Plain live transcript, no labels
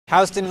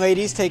Houston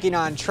ladies taking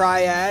on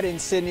Triad in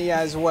Sydney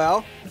as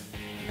well.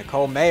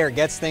 Nicole Mayer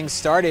gets things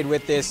started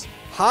with this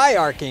high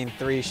arcing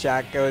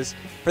three-shot, goes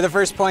for the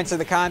first points of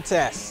the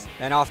contest.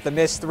 Then off the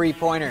missed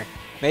three-pointer,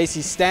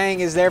 Macy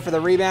Stang is there for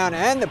the rebound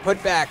and the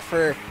putback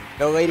for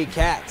the Lady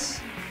Cats.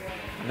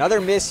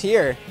 Another miss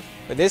here,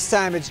 but this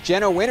time it's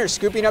Jenna Winter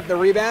scooping up the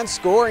rebound,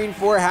 scoring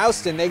for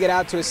Houston. They get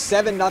out to a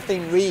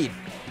 7-0 lead.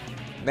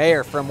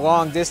 Mayer from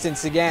long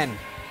distance again.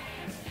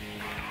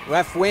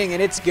 Left wing,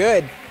 and it's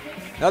good.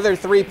 Another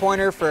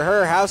three-pointer for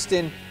her.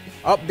 Houston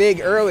up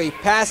big early.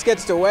 Pass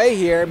gets away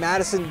here.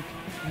 Madison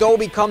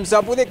Dolby comes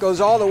up with it,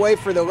 goes all the way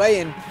for the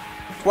lay-in.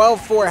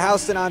 12-4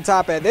 Houston on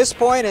top at this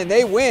point, and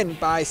they win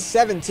by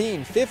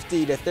 17,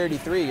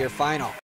 50-33, your final.